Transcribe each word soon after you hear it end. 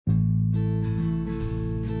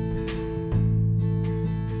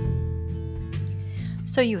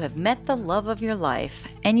So you have met the love of your life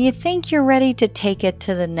and you think you're ready to take it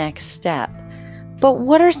to the next step. But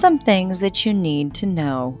what are some things that you need to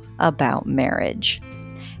know about marriage?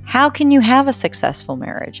 How can you have a successful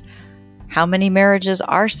marriage? How many marriages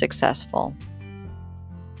are successful?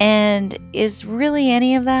 And is really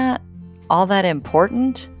any of that all that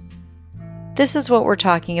important? This is what we're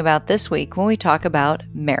talking about this week when we talk about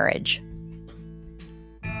marriage.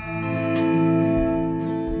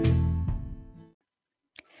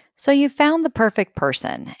 So you found the perfect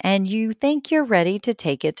person and you think you're ready to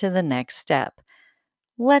take it to the next step.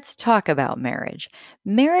 Let's talk about marriage.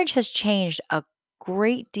 Marriage has changed a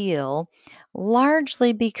great deal,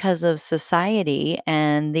 largely because of society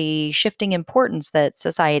and the shifting importance that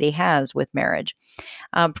society has with marriage.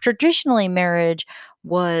 Traditionally, marriage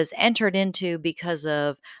was entered into because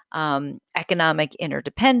of economic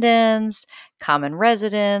interdependence, common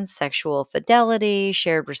residence, sexual fidelity,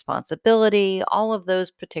 shared responsibility, all of those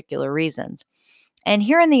particular reasons. And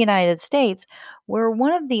here in the United States, we're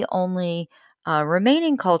one of the only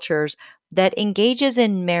remaining cultures that engages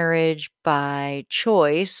in marriage by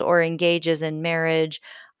choice or engages in marriage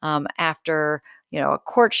after a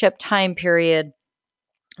courtship time period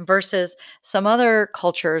versus some other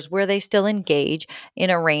cultures where they still engage in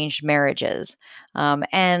arranged marriages.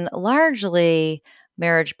 And largely,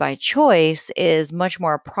 marriage by choice is much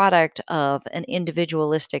more a product of an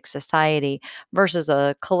individualistic society versus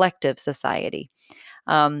a collective society.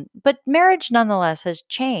 But marriage nonetheless has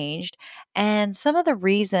changed. And some of the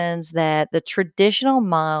reasons that the traditional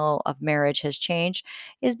model of marriage has changed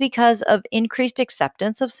is because of increased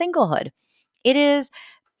acceptance of singlehood. It is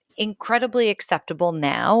incredibly acceptable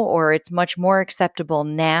now, or it's much more acceptable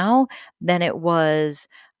now than it was,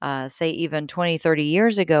 say, even 20, 30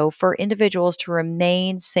 years ago for individuals to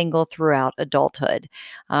remain single throughout adulthood.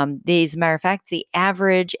 As a matter of fact, the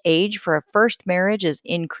average age for a first marriage is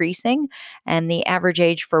increasing, and the average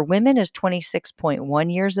age for women is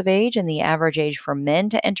 26.1 years of age, and the average age for men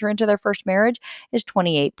to enter into their first marriage is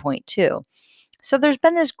 28.2. So there's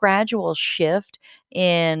been this gradual shift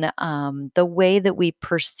in the way that we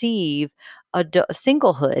perceive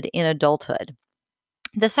singlehood in adulthood.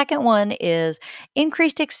 The second one is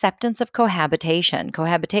increased acceptance of cohabitation.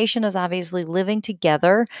 Cohabitation is obviously living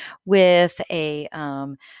together with a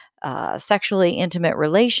sexually intimate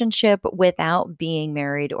relationship without being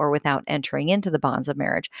married or without entering into the bonds of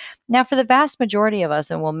marriage. Now, for the vast majority of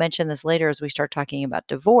us, and we'll mention this later as we start talking about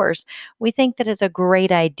divorce, we think that it's a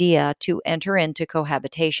great idea to enter into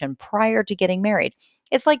cohabitation prior to getting married.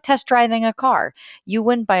 It's like test driving a car. You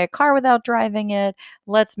wouldn't buy a car without driving it.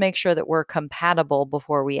 Let's make sure that we're compatible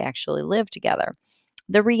before we actually live together.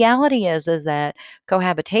 The reality is that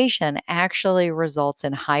cohabitation actually results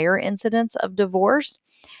in higher incidence of divorce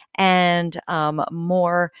and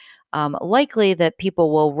more likely that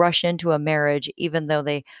people will rush into a marriage even though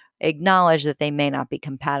they acknowledge that they may not be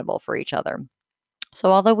compatible for each other.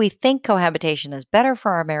 So, although we think cohabitation is better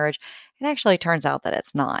for our marriage, it actually turns out that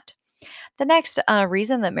it's not. The next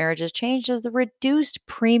reason that marriage has changed is the reduced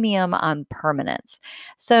premium on permanence.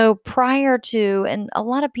 So, prior to, and a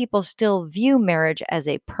lot of people still view marriage as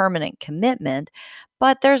a permanent commitment,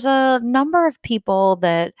 but there's a number of people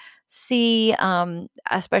that see,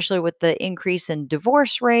 especially with the increase in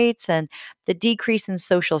divorce rates and the decrease in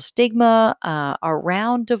social stigma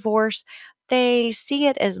around divorce, they see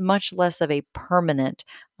it as much less of a permanent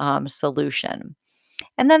solution.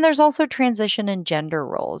 And then there's also transition in gender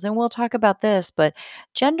roles, and we'll talk about this, but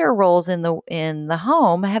gender roles in the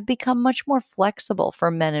home have become much more flexible for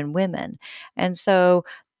men and women. And so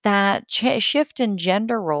that shift in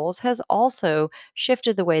gender roles has also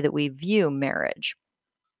shifted the way that we view marriage.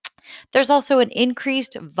 There's also an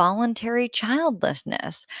increased voluntary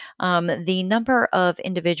childlessness. The number of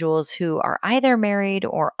individuals who are either married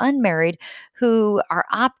or unmarried who are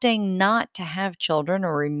opting not to have children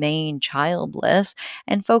or remain childless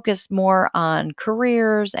and focus more on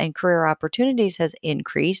careers and career opportunities has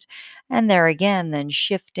increased. And there again, then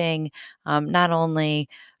shifting not only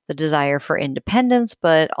the desire for independence,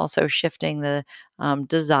 but also shifting the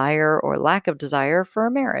desire or lack of desire for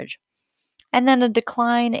a marriage. And then a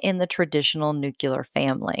decline in the traditional nuclear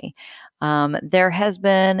family. There has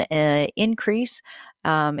been an increase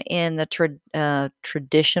in the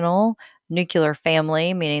traditional nuclear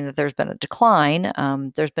family, meaning that there's been a decline.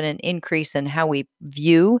 There's been an increase in how we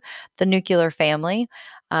view the nuclear family.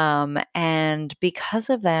 And because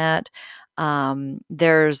of that,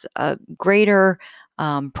 there's a greater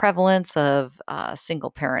prevalence of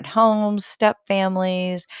single parent homes, step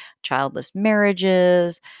families, childless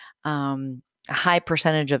marriages, a high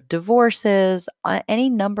percentage of divorces,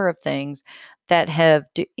 any number of things that have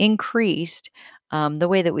increased the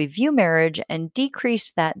way that we view marriage and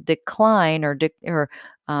decreased that decline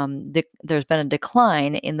there's been a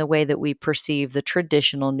decline in the way that we perceive the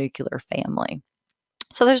traditional nuclear family.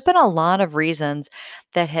 So there's been a lot of reasons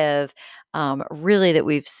that have really that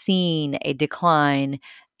we've seen a decline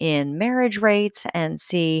in marriage rates and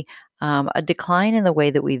see a decline in the way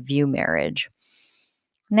that we view marriage.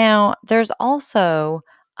 Now, there's also,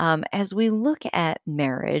 as we look at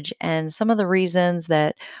marriage and some of the reasons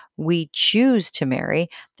that we choose to marry,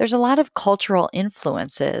 there's a lot of cultural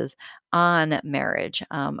influences on marriage.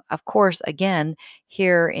 Of course, again,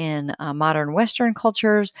 here in modern Western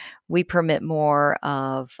cultures, we permit more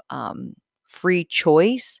of free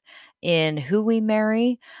choice in who we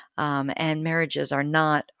marry, and marriages are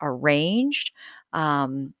not arranged.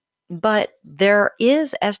 Um, but there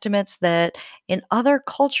is estimates that in other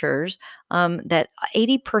cultures, that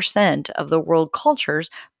 80% of the world cultures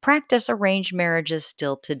practice arranged marriages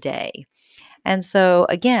still today. And so,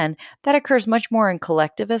 again, that occurs much more in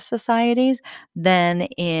collectivist societies than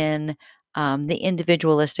in the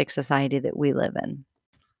individualistic society that we live in.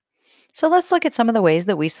 So, let's look at some of the ways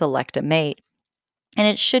that we select a mate. And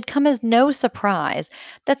it should come as no surprise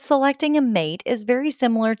that selecting a mate is very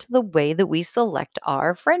similar to the way that we select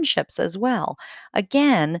our friendships as well.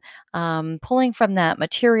 Again, pulling from that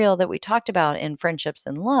material that we talked about in Friendships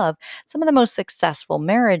and Love, some of the most successful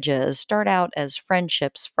marriages start out as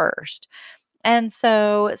friendships first. And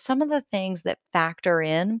so, some of the things that factor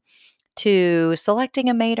in to selecting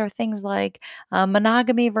a mate are things like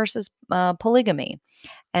monogamy versus polygamy.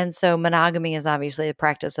 And so monogamy is obviously the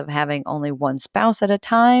practice of having only one spouse at a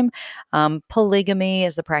time. Polygamy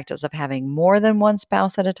is the practice of having more than one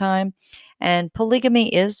spouse at a time. And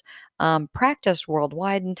polygamy is practiced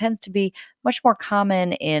worldwide and tends to be much more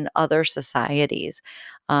common in other societies.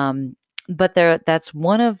 Um, but that's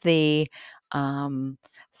one of the um,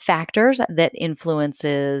 factors that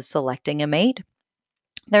influences selecting a mate.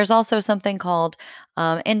 There's also something called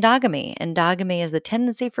endogamy. Endogamy is the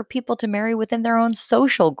tendency for people to marry within their own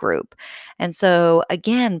social group. And so,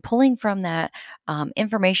 again, pulling from that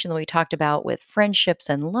information that we talked about with friendships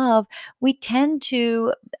and love, we tend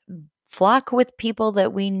to flock with people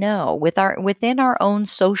that we know within our own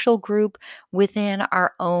social group, within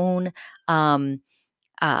our own um,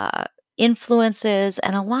 uh, influences.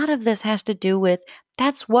 And a lot of this has to do with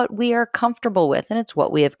that's what we are comfortable with, and it's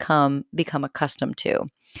what we have become accustomed to.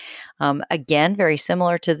 Again, very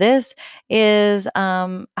similar to this is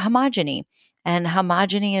homogeny. And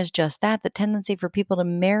homogeny is just that, the tendency for people to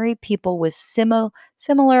marry people with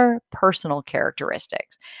similar personal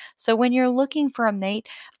characteristics. So when you're looking for a mate,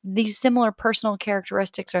 these similar personal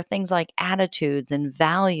characteristics are things like attitudes and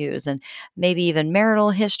values and maybe even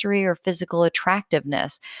marital history or physical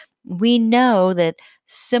attractiveness. We know that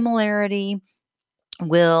similarity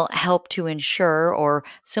will help to ensure, or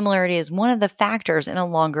similarity is one of the factors in a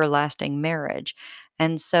longer lasting marriage.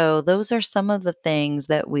 And so those are some of the things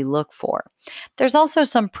that we look for. There's also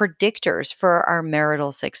some predictors for our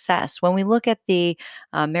marital success. When we look at the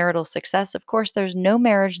marital success, of course, there's no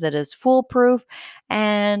marriage that is foolproof.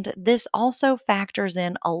 And this also factors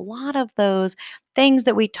in a lot of those things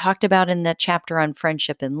that we talked about in that chapter on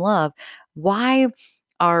friendship and love. Why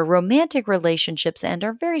our romantic relationships end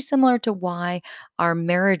are very similar to why our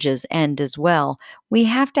marriages end as well. We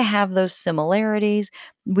have to have those similarities.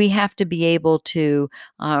 We have to be able to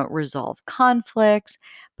resolve conflicts.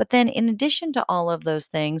 But then, in addition to all of those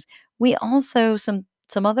things, we also some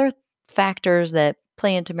other factors that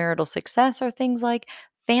play into marital success are things like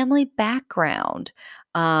family background.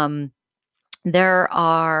 Um, there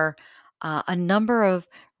are a number of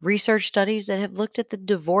research studies that have looked at the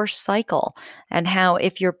divorce cycle and how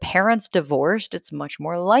if your parents divorced, it's much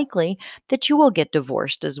more likely that you will get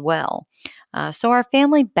divorced as well. So, our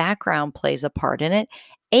family background plays a part in it.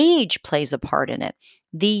 Age plays a part in it.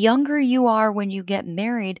 The younger you are when you get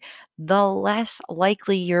married, the less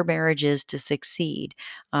likely your marriage is to succeed.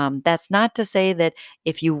 That's not to say that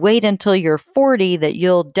if you wait until you're 40, that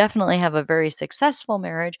you'll definitely have a very successful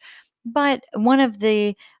marriage. But one of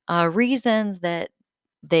the reasons that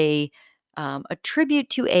they attribute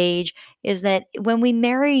to age is that when we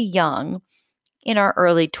marry young, in our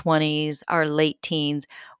early 20s, our late teens,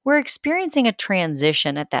 we're experiencing a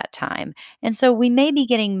transition at that time. And so we may be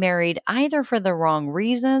getting married either for the wrong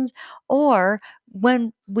reasons, or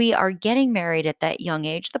when we are getting married at that young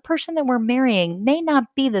age, the person that we're marrying may not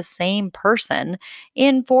be the same person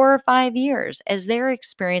in 4 or 5 years as they're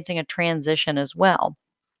experiencing a transition as well.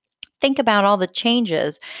 Think about all the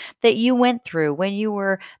changes that you went through when you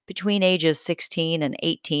were between ages 16 and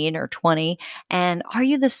 18 or 20. And are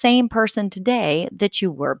you the same person today that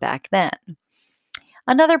you were back then?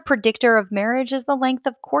 Another predictor of marriage is the length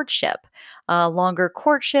of courtship. Longer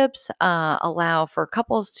courtships allow for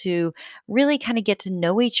couples to really kind of get to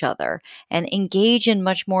know each other and engage in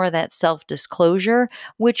much more of that self disclosure,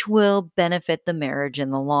 which will benefit the marriage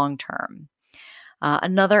in the long term.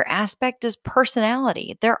 Another aspect is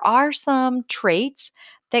personality. There are some traits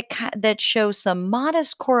that show some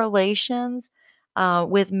modest correlations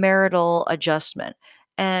with marital adjustment,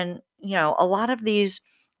 and a lot of these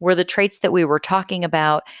were the traits that we were talking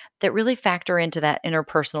about that really factor into that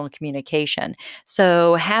interpersonal communication.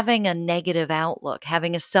 So, having a negative outlook,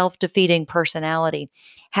 having a self-defeating personality,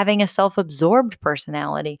 having a self-absorbed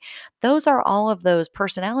personality, those are all of those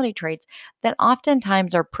personality traits that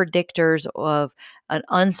oftentimes are predictors of an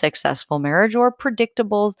unsuccessful marriage or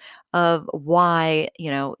predictables of why,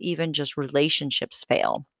 even just relationships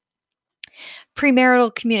fail.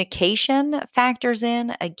 Premarital communication factors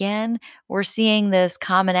in. Again, we're seeing this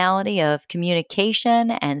commonality of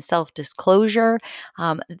communication and self disclosure.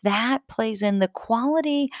 That plays in the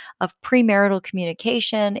quality of premarital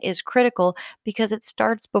communication is critical because it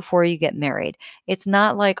starts before you get married. It's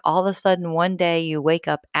not like all of a sudden one day you wake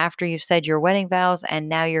up after you've said your wedding vows and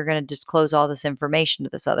now you're going to disclose all this information to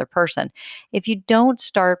this other person. If you don't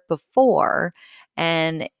start before,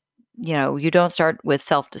 and you don't start with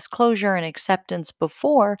self disclosure and acceptance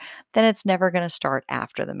before, then it's never going to start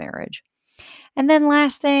after the marriage. And then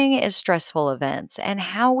last thing is stressful events and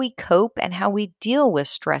how we cope and how we deal with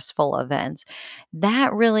stressful events.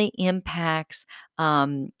 That really impacts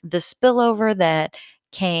the spillover that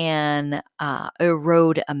can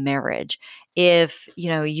erode a marriage. If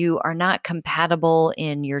you are not compatible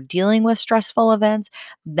in your dealing with stressful events,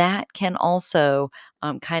 that can also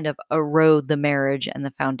kind of erode the marriage and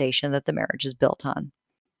the foundation that the marriage is built on.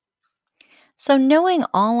 So, knowing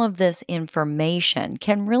all of this information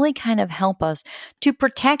can really kind of help us to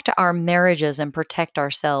protect our marriages and protect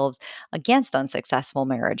ourselves against unsuccessful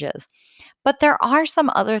marriages. But there are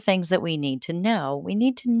some other things that we need to know. We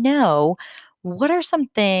need to know what are some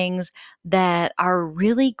things that are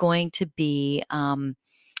really going to be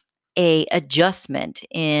a adjustment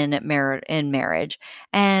in marriage.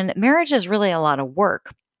 And marriage is really a lot of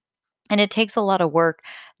work. And it takes a lot of work,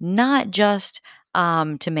 not just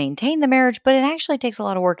to maintain the marriage, but it actually takes a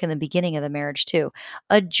lot of work in the beginning of the marriage too.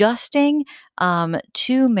 Adjusting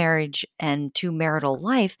to marriage and to marital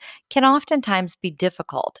life can oftentimes be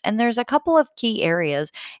difficult. And there's a couple of key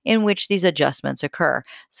areas in which these adjustments occur.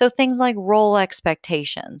 So things like role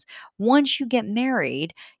expectations. Once you get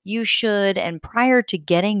married, you should, and prior to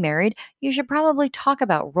getting married, you should probably talk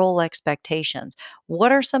about role expectations.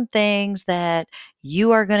 What are some things that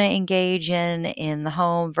you are going to engage in the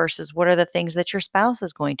home versus what are the things that your spouse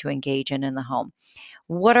is going to engage in the home?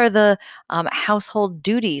 What are the household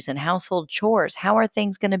duties and household chores? How are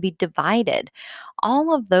things going to be divided?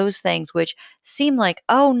 All of those things, which seem like,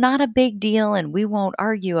 oh, not a big deal and we won't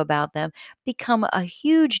argue about them, become a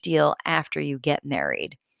huge deal after you get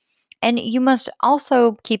married. And you must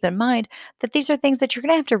also keep in mind that these are things that you're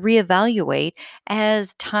going to have to reevaluate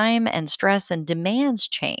as time and stress and demands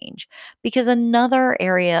change. Because another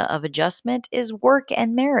area of adjustment is work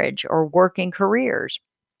and marriage or work and careers.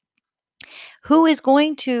 Who is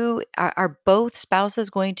going to, are both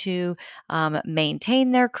spouses going to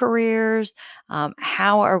maintain their careers?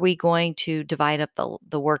 How are we going to divide up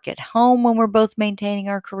the work at home when we're both maintaining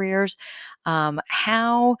our careers?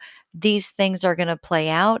 How these things are going to play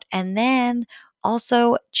out. And then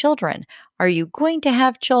also children. Are you going to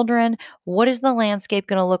have children? What is the landscape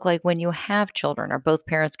going to look like when you have children? Are both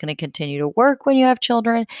parents going to continue to work when you have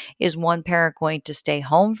children? Is one parent going to stay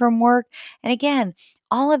home from work? And again,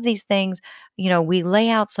 all of these things, we lay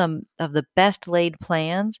out some of the best laid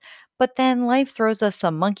plans, but then life throws us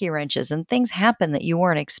some monkey wrenches and things happen that you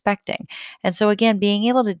weren't expecting. And so, again, being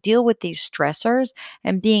able to deal with these stressors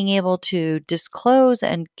and being able to disclose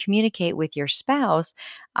and communicate with your spouse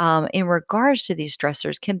in regards to these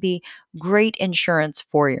stressors can be great insurance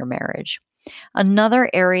for your marriage. Another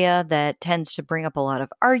area that tends to bring up a lot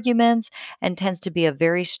of arguments and tends to be a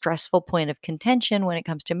very stressful point of contention when it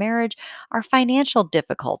comes to marriage are financial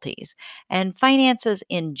difficulties and finances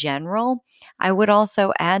in general. I would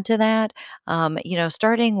also add to that,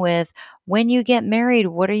 starting with when you get married,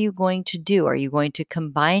 what are you going to do? Are you going to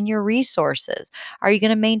combine your resources? Are you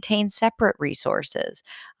going to maintain separate resources?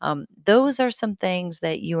 Those are some things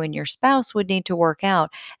that you and your spouse would need to work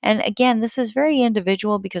out. And again, this is very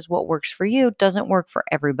individual because what works for you doesn't work for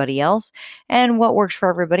everybody else, and what works for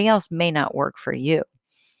everybody else may not work for you.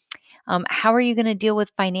 How are you going to deal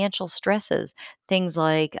with financial stresses? Things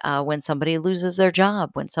like when somebody loses their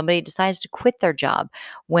job, when somebody decides to quit their job,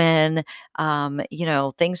 when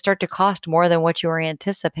things start to cost more than what you were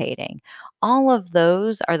anticipating. All of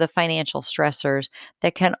those are the financial stressors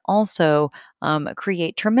that can also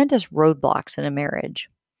create tremendous roadblocks in a marriage.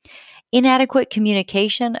 Inadequate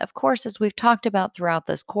communication, of course, as we've talked about throughout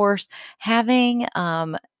this course, having y-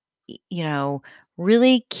 you know,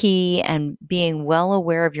 really key and being well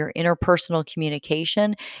aware of your interpersonal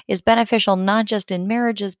communication is beneficial not just in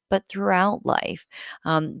marriages, but throughout life.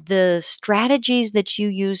 The strategies that you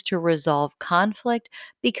use to resolve conflict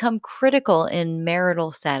become critical in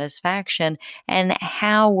marital satisfaction and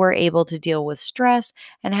how we're able to deal with stress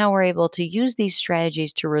and how we're able to use these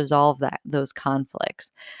strategies to resolve those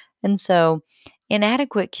conflicts. And so,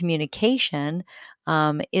 inadequate communication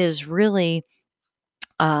is really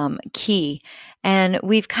key. And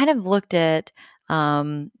we've kind of looked at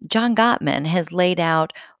John Gottman has laid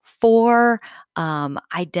out four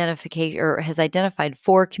identification or has identified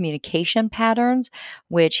four communication patterns,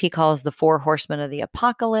 which he calls the four horsemen of the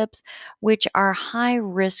apocalypse, which are high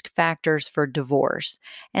risk factors for divorce.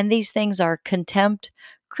 And these things are contempt,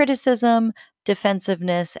 criticism,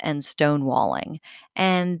 defensiveness, and stonewalling.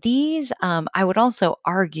 And these, I would also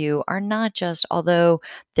argue, are not just, although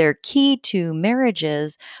they're key to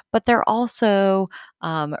marriages, but they're also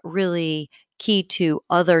really key to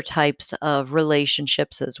other types of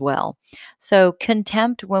relationships as well. So,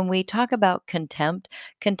 contempt, when we talk about contempt,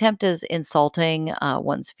 contempt is insulting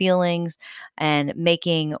one's feelings and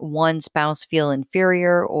making one spouse feel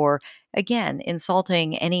inferior, or again,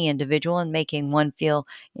 insulting any individual and making one feel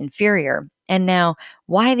inferior. And now,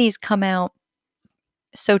 why these come out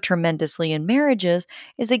so tremendously in marriages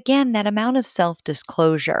is again that amount of self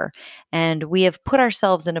disclosure. And we have put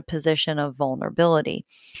ourselves in a position of vulnerability.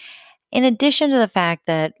 In addition to the fact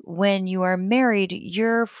that when you are married,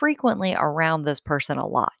 you're frequently around this person a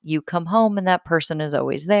lot. You come home and that person is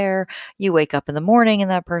always there. You wake up in the morning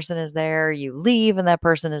and that person is there. You leave and that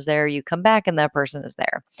person is there. You come back and that person is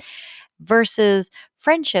there versus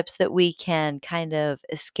friendships that we can kind of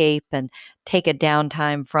escape and take a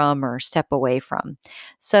downtime from or step away from.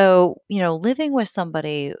 So, living with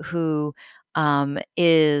somebody who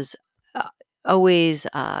is uh, always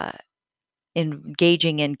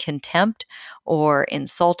engaging in contempt or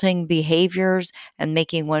insulting behaviors and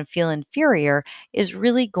making one feel inferior is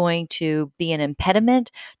really going to be an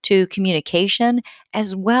impediment to communication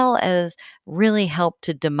as well as really help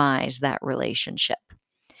to demise that relationship.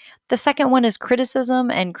 The second one is criticism,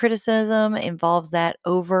 and criticism involves that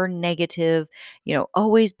over negative,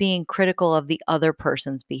 always being critical of the other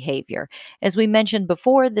person's behavior. As we mentioned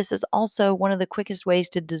before, this is also one of the quickest ways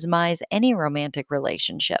to demise any romantic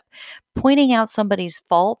relationship. Pointing out somebody's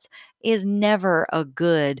faults is never a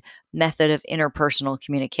good method of interpersonal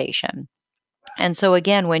communication. And so,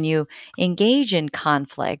 again, when you engage in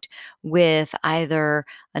conflict with either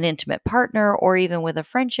an intimate partner or even with a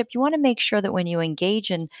friendship, you want to make sure that when you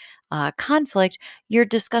engage in conflict, you're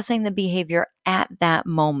discussing the behavior at that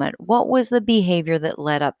moment. What was the behavior that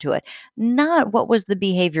led up to it? Not what was the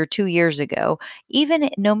behavior 2 years ago. Even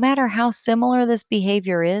no matter how similar this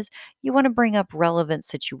behavior is, you want to bring up relevant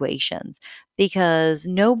situations because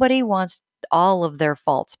nobody wants all of their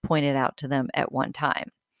faults pointed out to them at one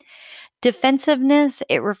time. Defensiveness,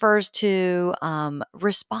 it refers to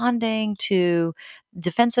responding to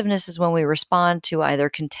defensiveness is when we respond to either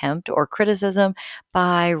contempt or criticism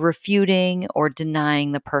by refuting or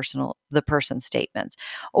denying the person's statements.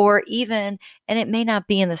 Or even, and it may not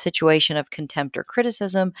be in the situation of contempt or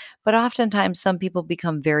criticism, but oftentimes some people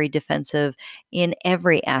become very defensive in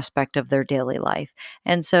every aspect of their daily life.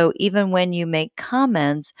 And so even when you make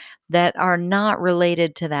comments that are not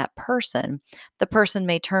related to that person, the person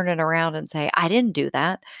may turn it around and say, I didn't do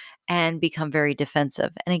that, and become very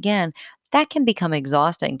defensive. And again, that can become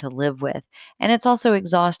exhausting to live with. And it's also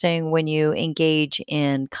exhausting when you engage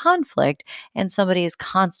in conflict and somebody is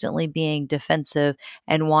constantly being defensive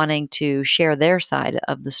and wanting to share their side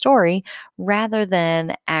of the story rather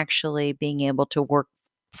than actually being able to work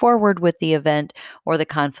forward with the event or the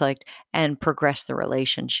conflict and progress the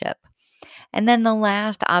relationship. And then the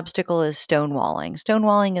last obstacle is stonewalling.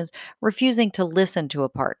 Stonewalling is refusing to listen to a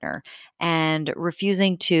partner and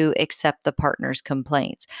refusing to accept the partner's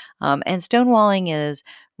complaints. And stonewalling is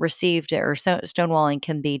received, or stonewalling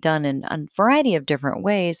can be done in a variety of different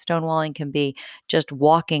ways. Stonewalling can be just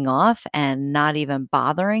walking off and not even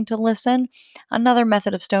bothering to listen. Another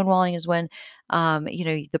method of stonewalling is when,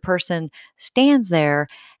 the person stands there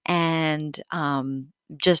and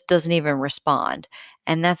just doesn't even respond,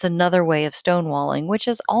 and that's another way of stonewalling, which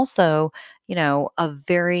is also, a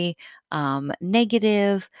very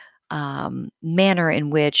negative manner in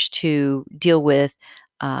which to deal with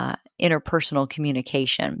interpersonal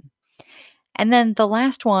communication. And then the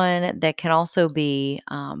last one that can also be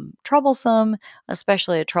troublesome,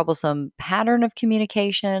 especially a troublesome pattern of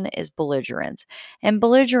communication, is belligerence. And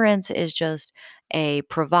belligerence is just a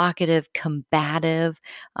provocative, combative,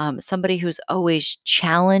 somebody who's always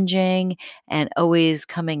challenging and always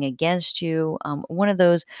coming against you. One of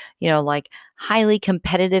those, like highly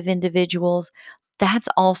competitive individuals. That's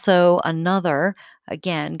also another,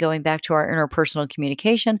 again, going back to our interpersonal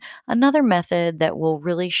communication, another method that will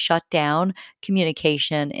really shut down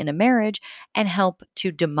communication in a marriage and help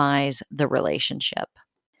to demise the relationship.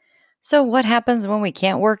 So, what happens when we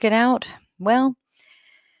can't work it out? Well,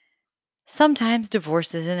 sometimes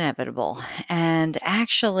divorce is inevitable. And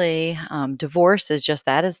actually, divorce is just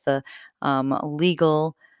that, is the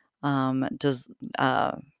legal does,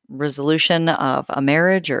 resolution of a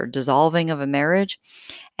marriage or dissolving of a marriage.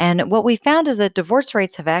 And what we found is that divorce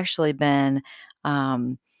rates have actually been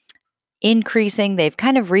um, increasing. They've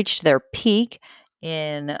kind of reached their peak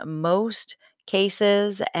in most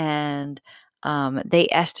cases, and they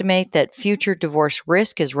estimate that future divorce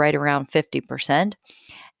risk is right around 50%.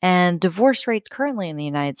 And divorce rates currently in the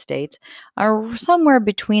United States are somewhere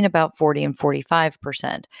between about 40 and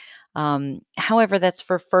 45%. However, that's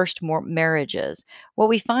for first marriages. What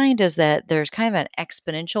we find is that there's kind of an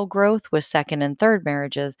exponential growth with second and third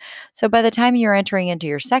marriages. So by the time you're entering into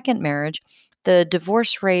your second marriage, the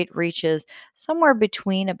divorce rate reaches somewhere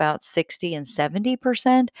between about 60 and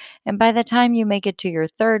 70%. And by the time you make it to your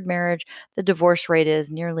third marriage, the divorce rate is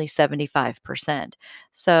nearly 75%.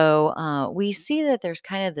 So we see that there's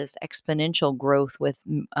kind of this exponential growth with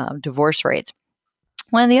divorce rates.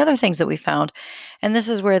 One of the other things that we found, and this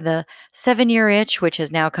is where the 7-year itch, which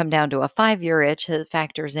has now come down to a 5-year itch,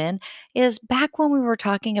 factors in, is back when we were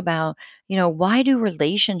talking about, why do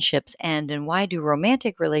relationships end and why do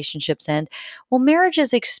romantic relationships end? Well,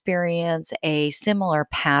 marriages experience a similar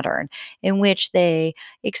pattern in which they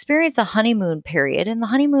experience a honeymoon period, and the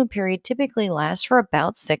honeymoon period typically lasts for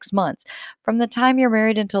about 6 months. From the time you're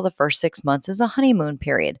married until the first 6 months is a honeymoon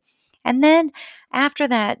period. And then after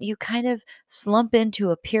that, you kind of slump into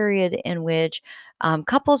a period in which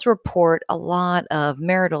couples report a lot of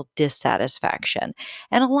marital dissatisfaction.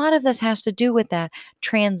 And a lot of this has to do with that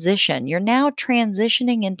transition. You're now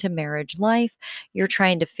transitioning into marriage life. You're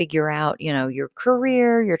trying to figure out, your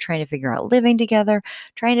career. You're trying to figure out living together,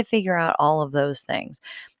 trying to figure out all of those things.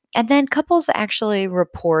 And then couples actually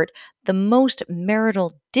report the most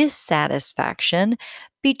marital dissatisfaction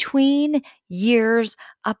between years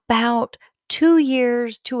about 2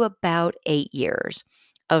 years to about 8 years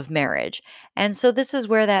of marriage. And so this is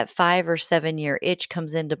where that 5 or 7 year itch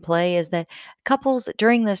comes into play, is that couples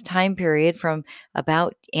during this time period from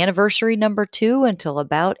about anniversary number 2 until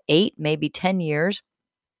about 8, maybe 10 years,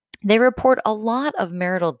 they report a lot of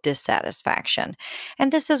marital dissatisfaction.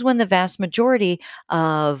 And this is when the vast majority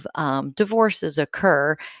of divorces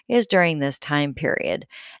occur, is during this time period.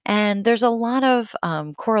 And there's a lot of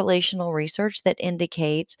correlational research that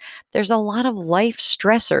indicates there's a lot of life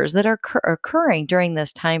stressors that are occurring during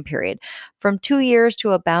this time period. From 2 years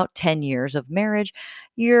to about 10 years of marriage,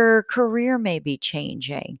 your career may be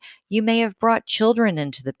changing. You may have brought children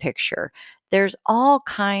into the picture. There's all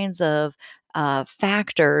kinds of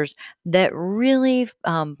factors that really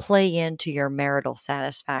play into your marital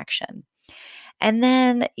satisfaction. And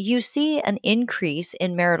then you see an increase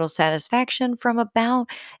in marital satisfaction from about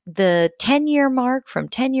the 10-year mark, from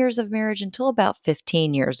 10 years of marriage until about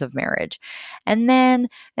 15 years of marriage. And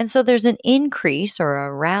so there's an increase or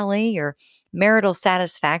a rally, or marital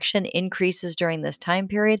satisfaction increases during this time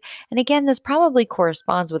period. And again, this probably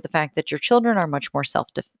corresponds with the fact that your children are much more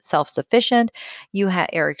self-sufficient. You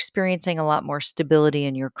are experiencing a lot more stability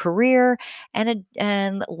in your career,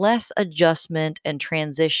 and less adjustment and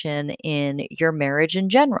transition in your marriage in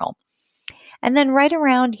general. And then right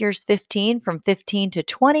around years 15, from 15 to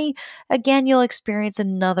 20, again, you'll experience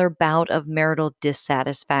another bout of marital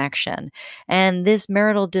dissatisfaction. And this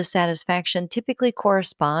marital dissatisfaction typically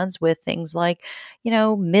corresponds with things like,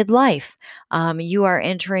 midlife. You are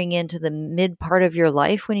entering into the mid part of your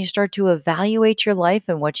life when you start to evaluate your life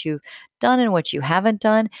and what you've done and what you haven't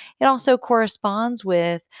done. It also corresponds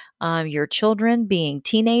with your children being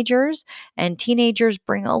teenagers, and teenagers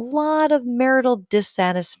bring a lot of marital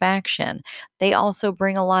dissatisfaction. They also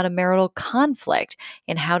bring a lot of marital conflict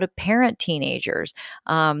in how to parent teenagers,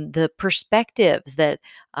 the perspectives that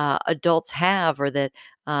adults have, or that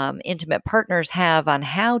intimate partners have, on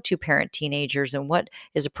how to parent teenagers and what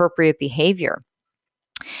is appropriate behavior.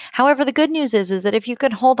 However, the good news is that if you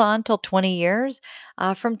can hold on till 20 years,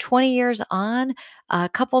 from 20 years on,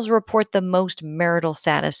 couples report the most marital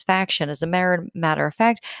satisfaction. As a matter of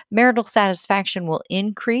fact, marital satisfaction will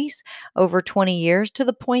increase over 20 years to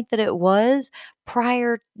the point that it was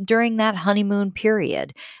prior during that honeymoon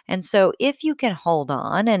period. And so, if you can hold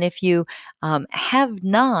on and if you have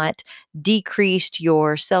not decreased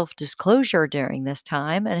your self disclosure during this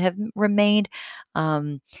time and have remained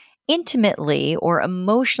um, intimately or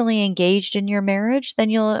emotionally engaged in your marriage, then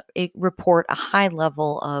you'll report a high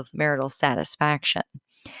level of marital satisfaction.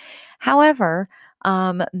 However,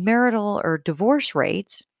 marital or divorce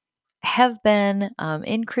rates have been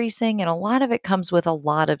increasing, and a lot of it comes with a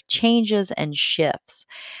lot of changes and shifts.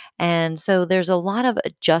 And so there's a lot of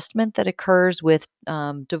adjustment that occurs with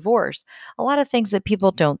divorce. A lot of things that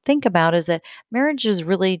people don't think about is that marriages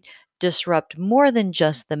really disrupt more than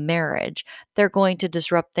just the marriage. They're going to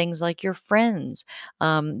disrupt things like your friends,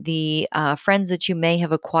 the friends that you may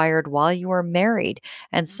have acquired while you were married.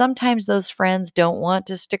 And sometimes those friends don't want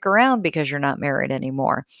to stick around because you're not married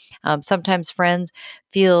anymore. Sometimes friends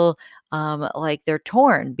feel like they're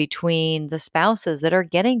torn between the spouses that are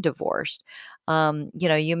getting divorced.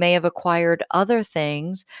 You may have acquired other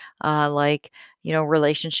things like,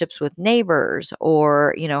 relationships with neighbors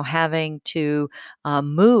or, having to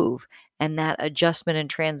move and that adjustment and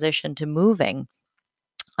transition to moving.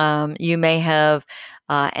 You may have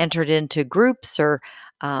entered into groups or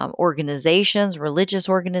organizations, religious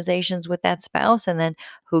organizations with that spouse, and then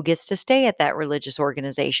who gets to stay at that religious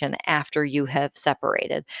organization after you have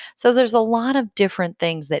separated. So there's a lot of different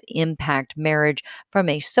things that impact marriage from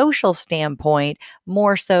a social standpoint,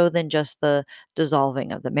 more so than just the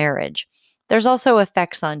dissolving of the marriage. There's also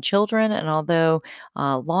effects on children, and although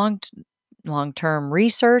long term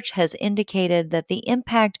research has indicated that the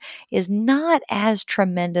impact is not as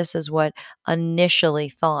tremendous as what initially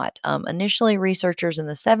thought. Initially, researchers in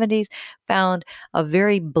the 70s found a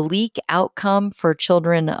very bleak outcome for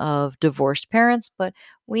children of divorced parents, but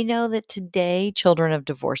we know that today children of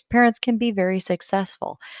divorced parents can be very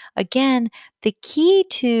successful. Again, the key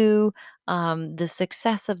to the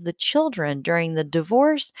success of the children during the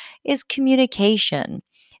divorce is communication,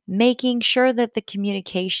 making sure that the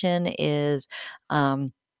communication is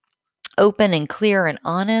um, open and clear and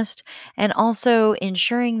honest, and also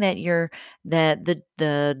ensuring that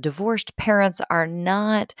the divorced parents are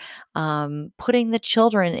not putting the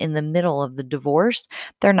children in the middle of the divorce.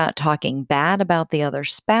 They're not talking bad about the other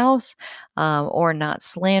spouse, or not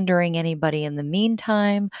slandering anybody in the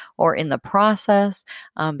meantime or in the process,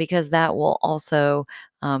 because that will also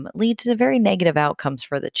lead to very negative outcomes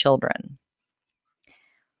for the children.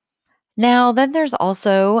 Now, then there's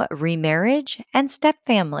also remarriage and step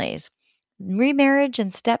families. Remarriage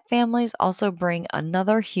and step families also bring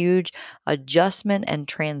another huge adjustment and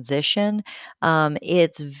transition.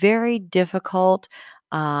 It's very difficult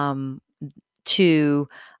um, to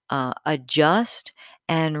adjust.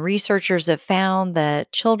 And researchers have found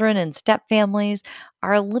that children in step families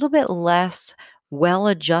are a little bit less well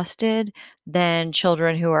adjusted than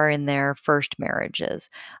children who are in their first marriages,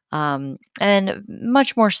 and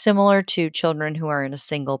much more similar to children who are in a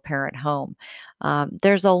single parent home.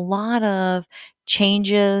 There's a lot of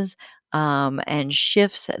changes and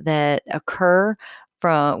shifts that occur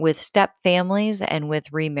with step families and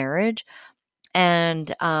with remarriage.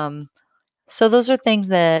 And so those are things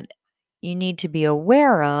that you need to be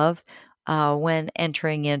aware of when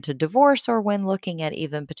entering into divorce or when looking at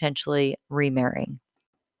even potentially remarrying.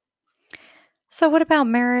 So, what about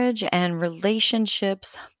marriage and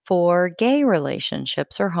relationships for gay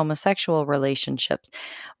relationships or homosexual relationships?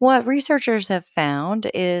 What researchers have found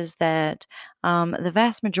is that the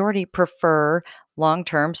vast majority prefer long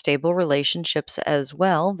term stable relationships as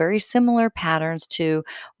well, very similar patterns to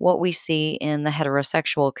what we see in the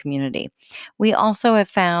heterosexual community. We also have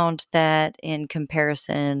found that in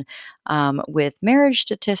comparison with marriage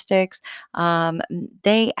statistics,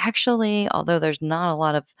 they actually, although there's not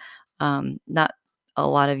a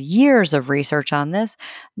lot of years of research on this,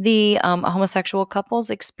 the homosexual couples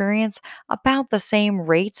experience about the same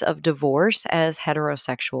rates of divorce as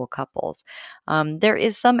heterosexual couples. There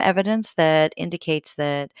is some evidence that indicates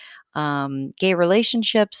that gay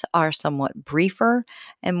relationships are somewhat briefer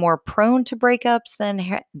and more prone to breakups than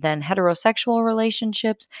heterosexual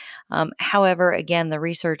relationships. However, again, the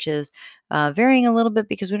research is varying a little bit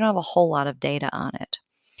because we don't have a whole lot of data on it.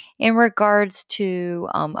 In regards to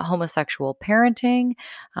homosexual parenting,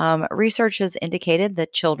 research has indicated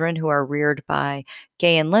that children who are reared by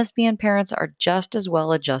gay and lesbian parents are just as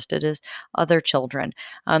well adjusted as other children.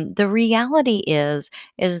 The reality is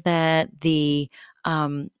that the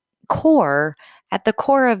um, core At the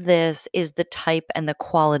core of this is the type and the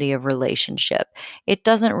quality of relationship. It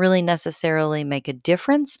doesn't really necessarily make a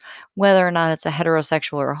difference whether or not it's a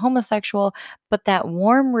heterosexual or a homosexual, but that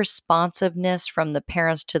warm responsiveness from the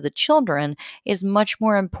parents to the children is much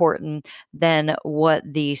more important than what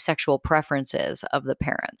the sexual preference is of the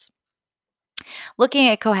parents. Looking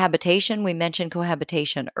at cohabitation, we mentioned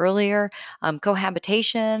cohabitation earlier.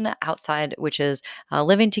 Cohabitation outside, which is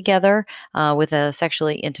living together with a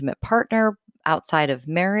sexually intimate partner outside of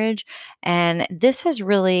marriage. And this has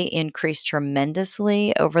really increased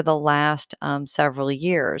tremendously over the last several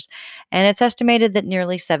years. And it's estimated that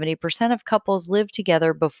nearly 70% of couples live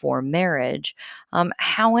together before marriage.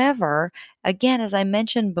 However, again, as I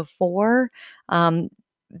mentioned before, um,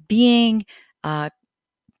 being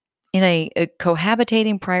in a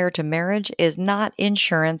cohabitating prior to marriage is not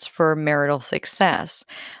insurance for marital success.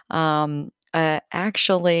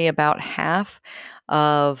 Actually, about half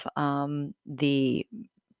of the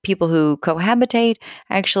people who cohabitate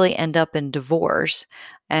actually end up in divorce.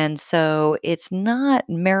 And so it's not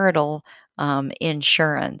marital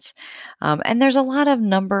insurance. And there's a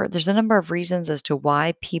number of reasons as to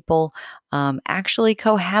why people actually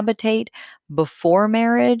cohabitate before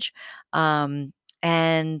marriage. Um,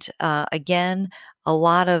 and again, a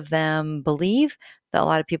lot of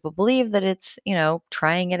people believe that it's,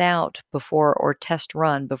 trying it out before or test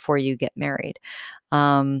run before you get married.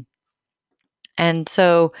 Um, and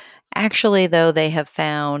so, actually, though, they have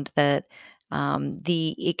found that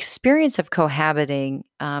the experience of cohabiting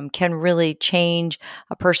can really change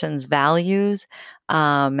a person's values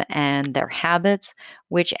and their habits,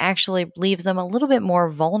 which actually leaves them a little bit more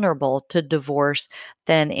vulnerable to divorce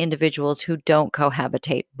than individuals who don't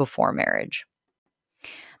cohabitate before marriage.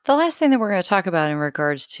 The last thing that we're going to talk about in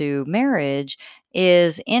regards to marriage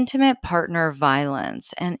is intimate partner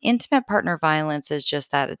violence. And intimate partner violence is just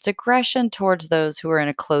that, it's aggression towards those who are in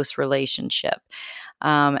a close relationship.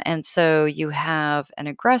 And so you have an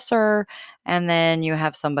aggressor, and then you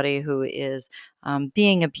have somebody who is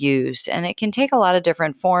being abused. And it can take a lot of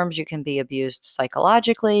different forms. You can be abused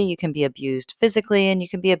psychologically, you can be abused physically, and you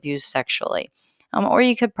can be abused sexually. Or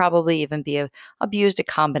you could probably even be abused a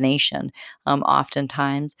combination,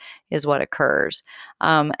 oftentimes, is what occurs.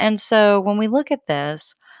 And so when we look at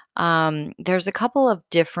this, there's a couple of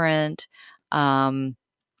different. Um,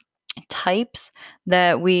 Types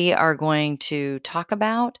that we are going to talk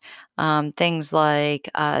about, things like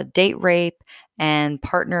date rape and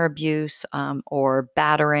partner abuse, or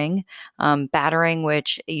battering. Battering,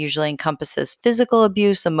 which usually encompasses physical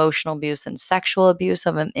abuse, emotional abuse, and sexual abuse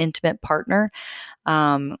of an intimate partner,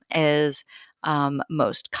 is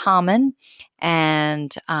most common.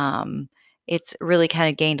 And it's really kind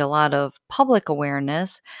of gained a lot of public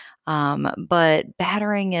awareness. But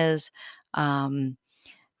battering is.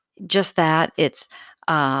 Just that. It's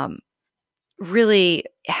um, really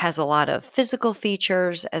has a lot of physical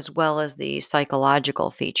features as well as the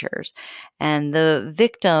psychological features. And the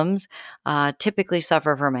victims typically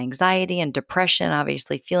suffer from anxiety and depression,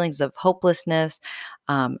 obviously, feelings of hopelessness,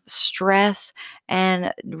 stress,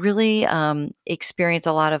 and really experience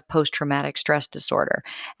a lot of post traumatic stress disorder.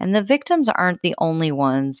 And the victims aren't the only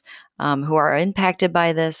ones. Who are impacted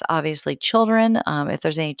by this. Obviously, children, if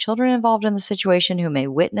there's any children involved in the situation who may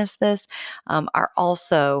witness this, are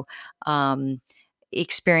also um,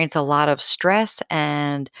 experience a lot of stress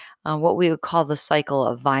and what we would call the cycle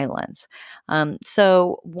of violence.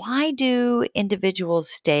 So, why do individuals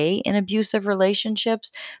stay in abusive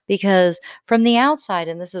relationships? Because from the outside,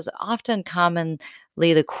 and this is often commonly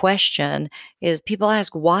the question, is people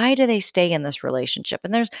ask, why do they stay in this relationship?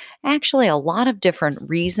 And there's actually a lot of different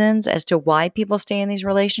reasons as to why people stay in these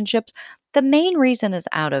relationships. The main reason is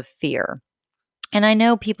out of fear. And I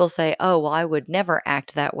know people say, oh, well, I would never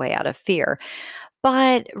act that way out of fear.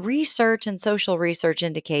 But research and social research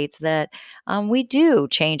indicates that we do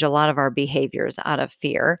change a lot of our behaviors out of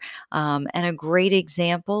fear. And a great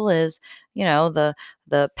example is,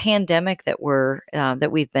 the pandemic that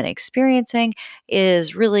we've been experiencing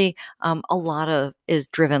is really a lot of is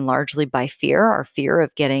driven largely by fear, our fear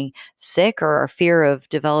of getting sick or our fear of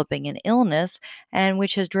developing an illness, and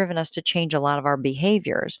which has driven us to change a lot of our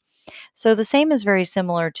behaviors. So the same is very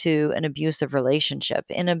similar to an abusive relationship.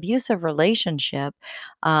 In abusive relationship,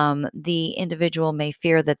 the individual may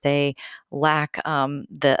fear that they lack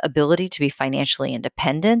the ability to be financially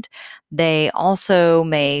independent. They also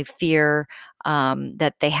may fear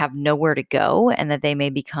that they have nowhere to go and that they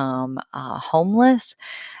may become homeless.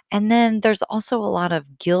 And then there's also a lot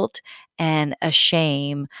of guilt and a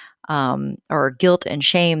shame, or guilt and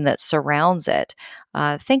shame that surrounds it.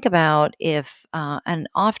 Think about if, and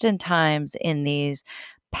oftentimes in these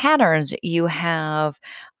patterns, you have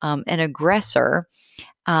an aggressor,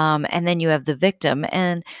 and then you have the victim.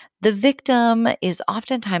 And the victim is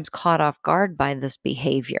oftentimes caught off guard by this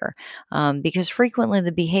behavior, because frequently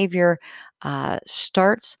the behavior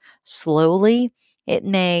starts slowly.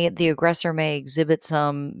 The aggressor may exhibit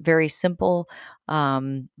some very simple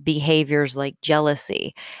behaviors like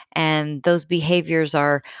jealousy. And those behaviors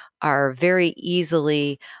are very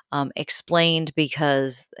easily explained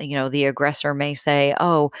because, the aggressor may say,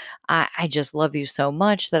 "Oh, I just love you so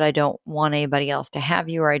much that I don't want anybody else to have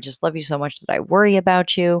you," or "I just love you so much that I worry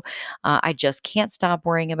about you. I just can't stop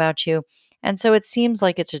worrying about you." And so it seems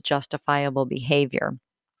like it's a justifiable behavior.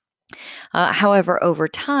 However, over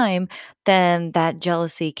time, then that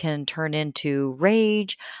jealousy can turn into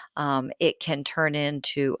rage. It can turn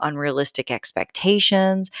into unrealistic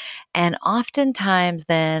expectations. And oftentimes,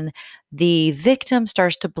 then the victim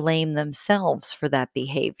starts to blame themselves for that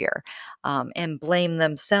behavior, and blame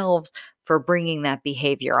themselves for bringing that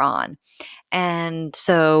behavior on. And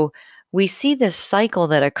so we see this cycle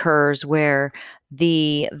that occurs where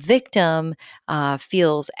the victim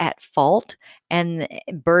feels at fault and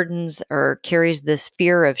burdens or carries this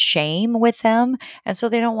fear of shame with them. And so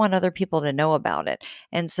they don't want other people to know about it.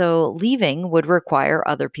 And so leaving would require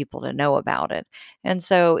other people to know about it. And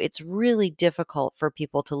so it's really difficult for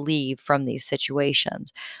people to leave from these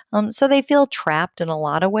situations. So they feel trapped in a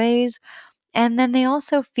lot of ways, and then they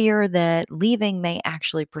also fear that leaving may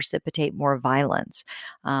actually precipitate more violence.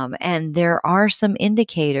 And there are some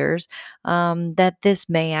indicators that this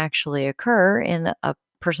may actually occur in a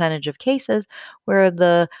percentage of cases where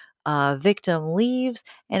the victim leaves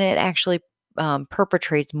and it actually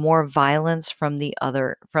perpetrates more violence from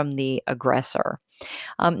the aggressor.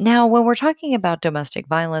 Now, when we're talking about domestic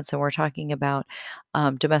violence and we're talking about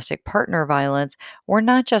domestic partner violence, we're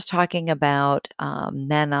not just talking about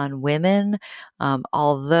men on women,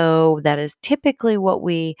 although that is typically what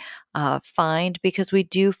we find, because we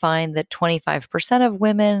do find that 25% of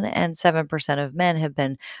women and 7% of men have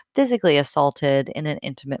been physically assaulted in an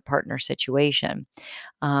intimate partner situation.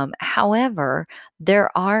 However,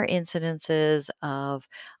 there are incidences of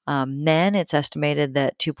men. It's estimated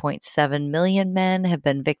that 2.7 million men have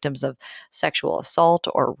been victims of sexual assault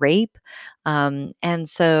or rape. And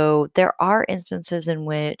so there are instances in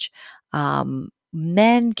which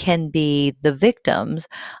men can be the victims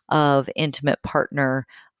of intimate partner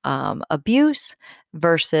abuse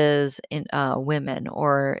versus women,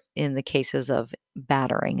 or in the cases of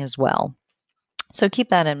battering as well. So keep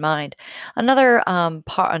that in mind. Another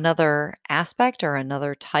aspect or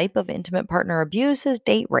another type of intimate partner abuse is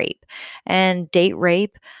date rape. And date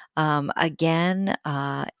rape, again,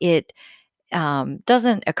 it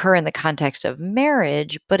doesn't occur in the context of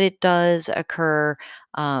marriage, but it does occur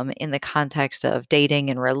in the context of dating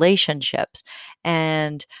and relationships.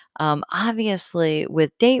 And obviously,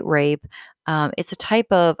 with date rape, it's a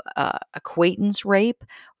type of acquaintance rape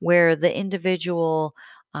where the individual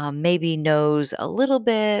maybe knows a little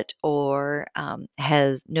bit, or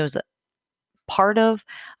has knows part of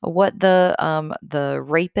what the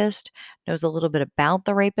rapist knows a little bit about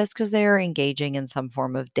the rapist, because they're engaging in some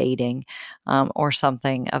form of dating, or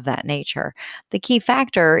something of that nature. The key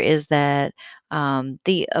factor is that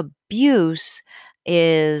the abuse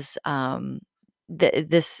is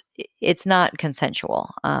it's not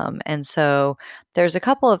consensual, and so there's a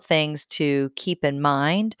couple of things to keep in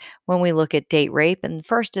mind when we look at date rape. And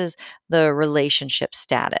first is the relationship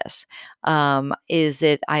status. Is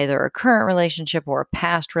it either a current relationship or a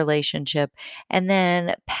past relationship? And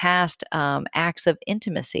then past acts of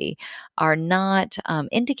intimacy are not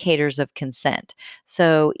indicators of consent.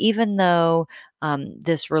 So even though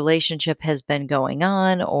this relationship has been going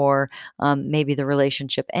on, or maybe the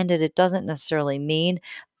relationship ended, it doesn't necessarily mean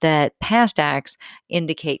that past acts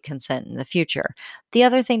indicate consent in the future. The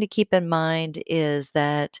other thing to keep in mind is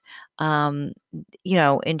that,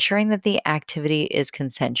 ensuring that the activity is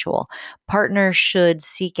consensual. Partners should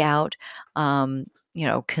seek out,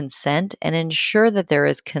 consent, and ensure that there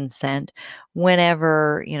is consent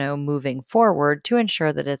whenever, moving forward, to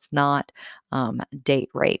ensure that it's not date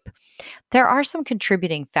rape. There are some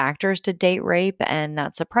contributing factors to date rape, and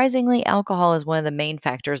not surprisingly, alcohol is one of the main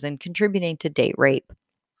factors in contributing to date rape,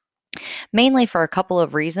 mainly for a couple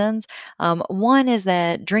of reasons. One is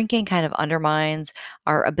that drinking kind of undermines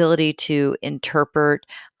our ability to interpret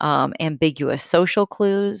ambiguous social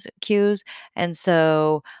cues. And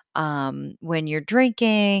so when you're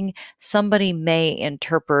drinking, somebody may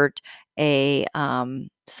interpret a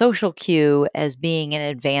social cue as being an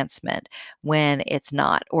advancement when it's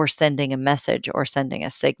not, or sending a message or sending a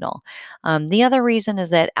signal. The other reason is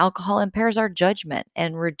that alcohol impairs our judgment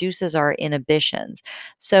and reduces our inhibitions.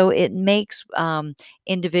 So it makes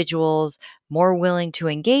individuals more willing to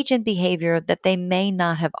engage in behavior that they may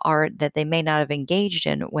not have engaged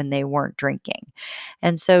in when they weren't drinking.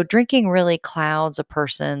 And so drinking really clouds a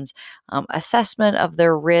person's assessment of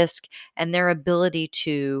their risk and their ability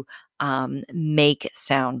to make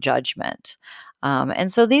sound judgment.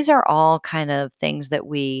 And so these are all kind of things that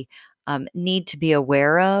we need to be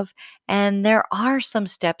aware of. And there are some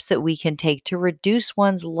steps that we can take to reduce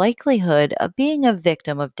one's likelihood of being a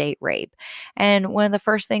victim of date rape. And one of the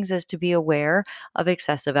first things is to be aware of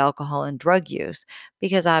excessive alcohol and drug use,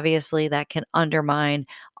 because obviously that can undermine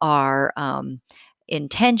our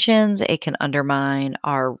intentions, it can undermine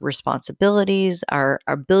our responsibilities, our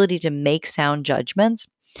ability to make sound judgments.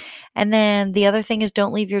 And then the other thing is,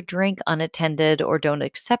 don't leave your drink unattended or don't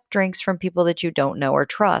accept drinks from people that you don't know or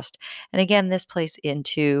trust. And again, this plays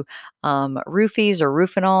into roofies or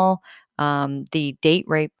Rufinol, the date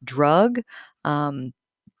rape drug. Um,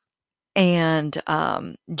 and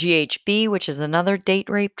GHB, which is another date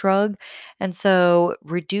rape drug. And so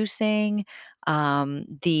reducing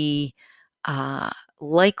the uh,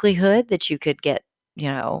 likelihood that you could get,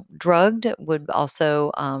 drugged would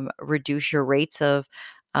also reduce your rates of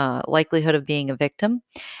likelihood of being a victim.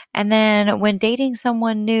 And then when dating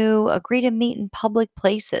someone new, agree to meet in public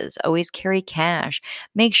places, always carry cash,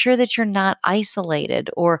 make sure that you're not isolated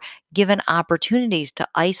or given opportunities to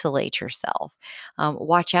isolate yourself.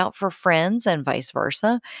 Watch out for friends and vice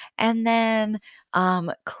versa. And then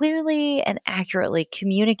clearly and accurately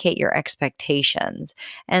communicate your expectations.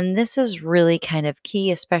 And this is really kind of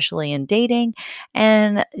key, especially in dating,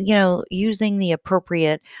 and, using the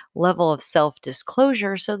appropriate level of self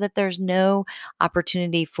disclosure so that there's no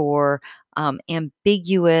opportunity for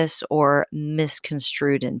ambiguous or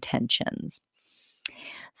misconstrued intentions.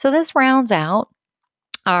 So, this rounds out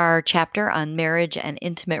our chapter on marriage and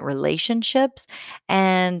intimate relationships.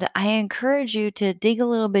 And I encourage you to dig a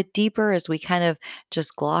little bit deeper, as we kind of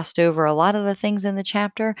just glossed over a lot of the things in the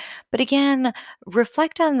chapter. But again,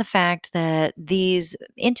 reflect on the fact that these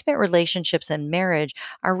intimate relationships and marriage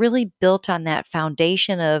are really built on that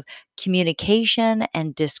foundation of communication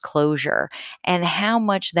and disclosure, and how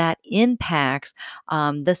much that impacts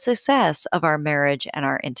the success of our marriage and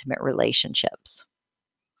our intimate relationships.